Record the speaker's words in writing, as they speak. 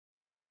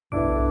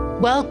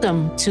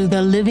Welcome to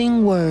the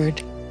Living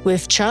Word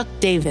with Chuck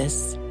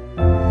Davis.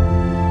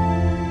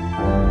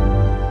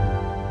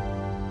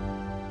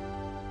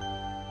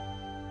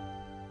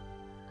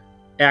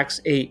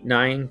 Acts 8,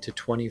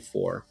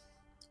 9-24,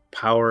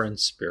 Power and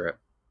Spirit.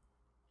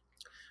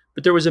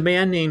 But there was a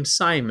man named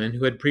Simon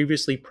who had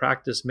previously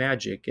practiced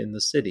magic in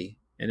the city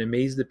and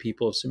amazed the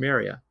people of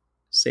Samaria,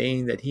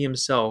 saying that he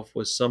himself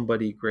was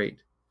somebody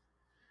great.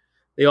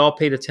 They all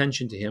paid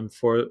attention to him,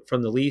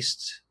 from the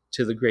least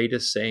to the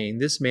greatest, saying,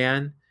 "This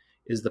man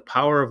is the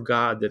power of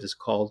God that is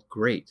called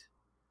great."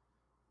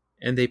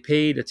 And they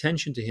paid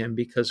attention to him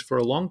because for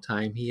a long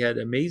time he had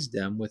amazed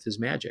them with his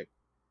magic.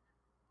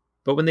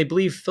 But when they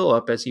believed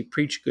Philip as he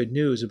preached good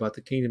news about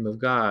the kingdom of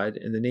God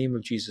in the name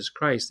of Jesus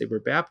Christ, they were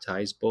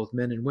baptized, both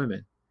men and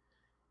women.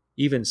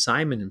 Even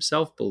Simon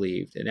himself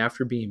believed, and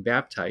after being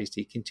baptized,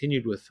 he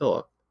continued with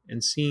Philip,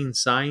 and seeing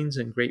signs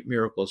and great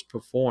miracles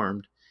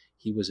performed,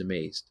 he was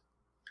amazed.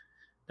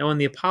 Now when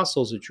the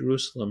apostles at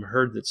Jerusalem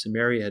heard that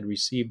Samaria had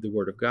received the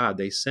word of God,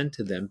 they sent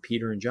to them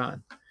Peter and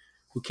John,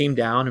 who came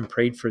down and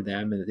prayed for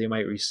them, and that they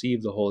might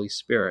receive the Holy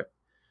Spirit.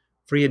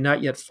 For he had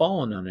not yet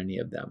fallen on any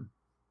of them,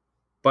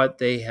 but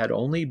they had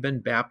only been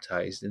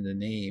baptized in the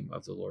name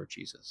of the Lord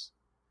Jesus.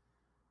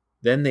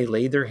 Then they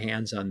laid their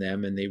hands on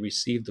them, and they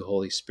received the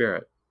Holy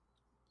Spirit.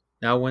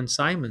 Now when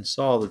Simon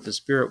saw that the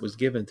Spirit was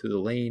given through the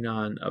laying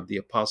on of the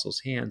apostles'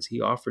 hands, he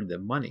offered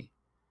them money,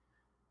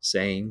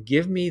 saying,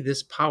 "Give me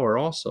this power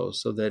also,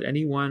 so that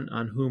anyone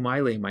on whom I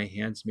lay my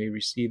hands may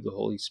receive the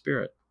Holy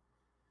Spirit."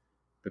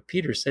 But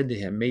Peter said to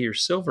him, "May your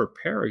silver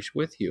perish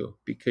with you,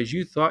 because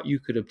you thought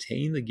you could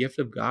obtain the gift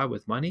of God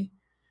with money?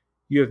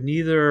 You have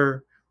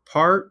neither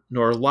part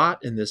nor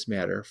lot in this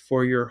matter,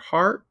 for your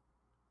heart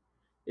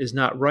is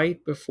not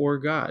right before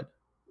God.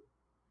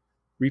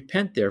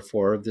 Repent,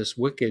 therefore, of this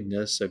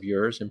wickedness of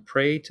yours, and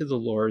pray to the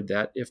Lord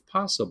that, if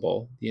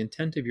possible, the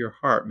intent of your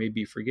heart may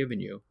be forgiven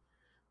you.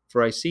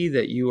 For I see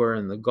that you are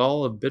in the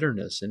gall of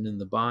bitterness and in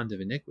the bond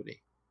of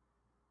iniquity."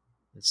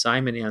 And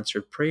Simon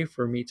answered, "Pray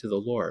for me to the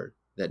Lord,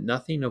 that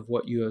nothing of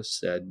what you have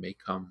said may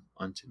come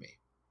unto me."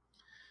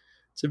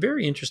 It's a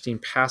very interesting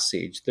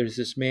passage. There's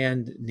this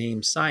man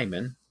named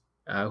Simon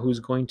who's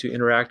going to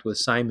interact with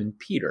Simon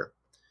Peter.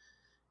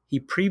 He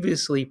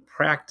previously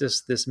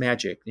practiced this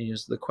magic. And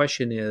the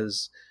question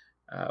is,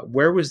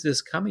 where was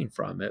this coming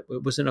from? It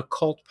was an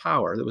occult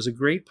power. It was a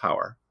great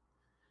power.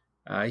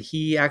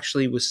 He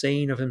actually was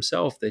saying of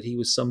himself that he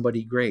was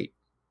somebody great,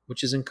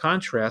 which is in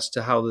contrast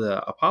to how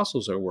the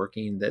apostles are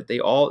working, that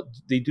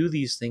they do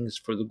these things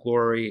for the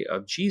glory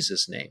of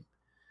Jesus' name.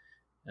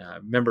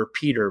 Remember,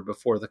 Peter,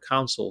 before the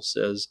council,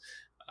 says,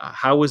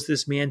 how was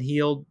this man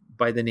healed?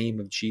 By the name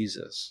of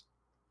Jesus.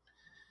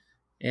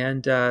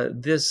 And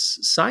this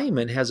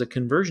Simon has a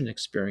conversion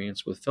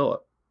experience with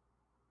Philip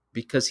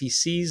because he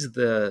sees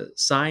the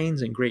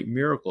signs and great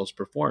miracles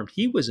performed.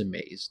 He was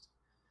amazed.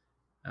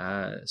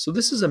 So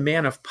this is a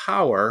man of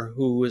power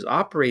who has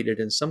operated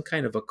in some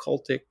kind of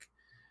occultic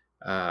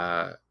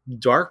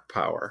dark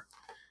power,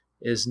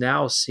 is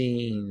now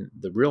seeing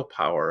the real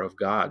power of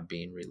God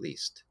being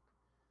released.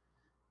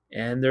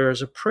 And there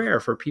is a prayer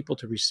for people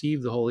to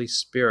receive the Holy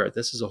Spirit.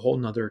 This is a whole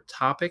nother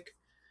topic.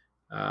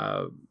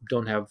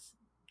 Don't have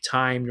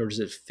time, nor does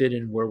it fit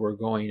in where we're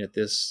going at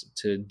this,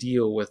 to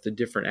deal with the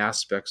different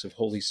aspects of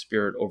Holy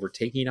Spirit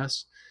overtaking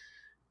us.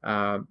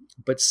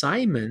 But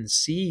Simon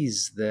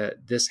sees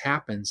that this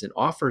happens and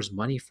offers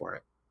money for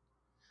it.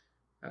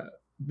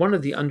 One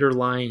of the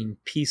underlying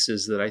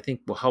pieces that I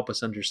think will help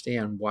us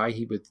understand why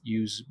he would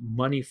use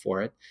money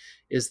for it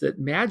is that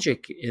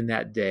magic in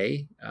that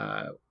day,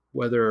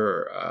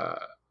 whether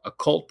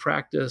occult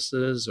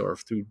practices or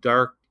through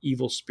dark,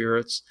 evil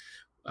spirits,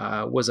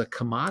 was a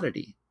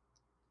commodity.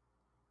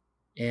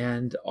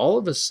 And all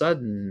of a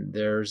sudden,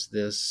 there's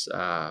this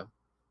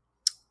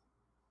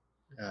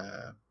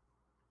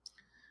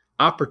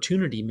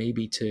opportunity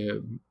maybe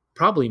to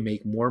probably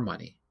make more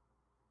money.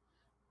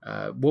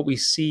 What we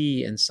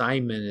see in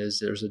Simon is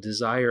there's a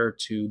desire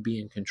to be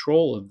in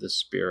control of the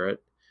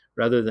Spirit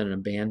rather than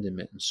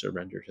abandonment and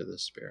surrender to the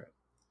Spirit.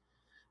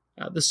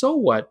 The so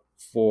what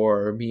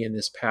for me in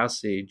this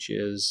passage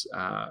is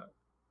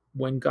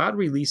when God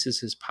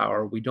releases his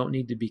power, we don't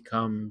need to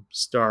become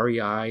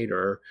starry-eyed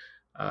or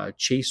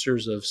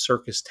chasers of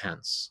circus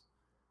tents.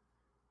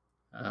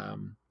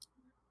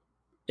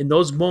 In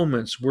those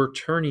moments, we're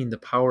turning the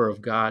power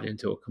of God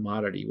into a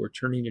commodity. We're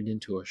turning it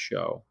into a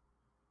show.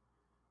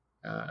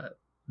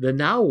 The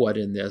now what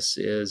in this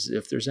is,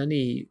 if there's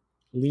any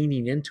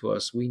leaning into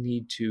us, we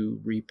need to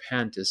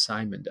repent as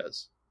Simon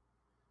does.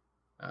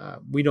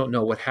 We don't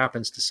know what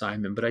happens to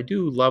Simon, but I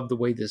do love the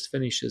way this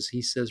finishes.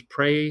 He says,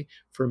 "Pray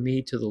for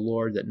me to the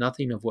Lord that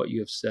nothing of what you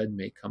have said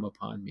may come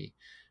upon me."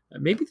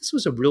 Maybe this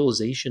was a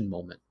realization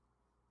moment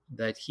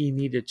that he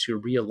needed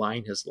to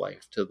realign his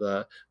life to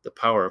the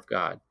power of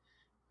God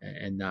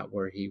and not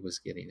where he was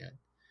getting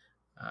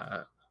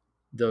at.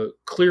 The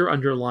clear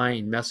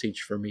underlying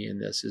message for me in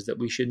this is that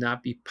we should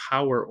not be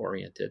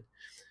power-oriented.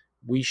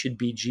 We should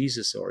be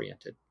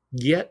Jesus-oriented.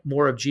 Get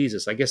more of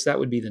Jesus. I guess that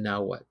would be the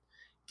now what.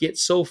 get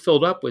so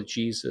filled up with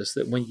Jesus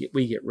that when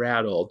we get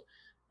rattled,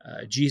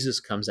 Jesus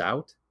comes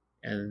out,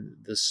 and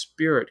the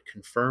Spirit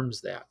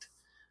confirms that,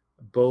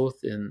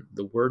 both in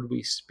the word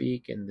we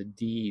speak and the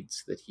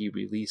deeds that he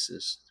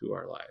releases through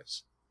our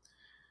lives.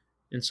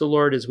 And so,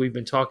 Lord, as we've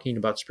been talking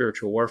about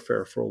spiritual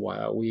warfare for a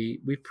while, we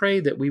pray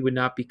that we would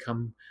not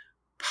become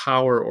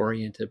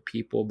power-oriented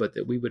people, but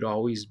that we would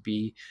always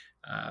be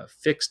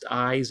fixed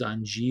eyes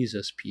on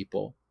Jesus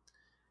people,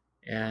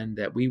 and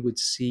that we would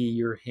see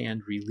your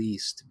hand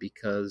released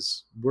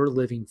because we're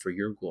living for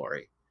your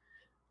glory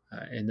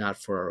and not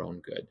for our own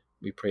good.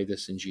 We pray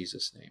this in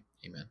Jesus' name.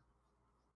 Amen.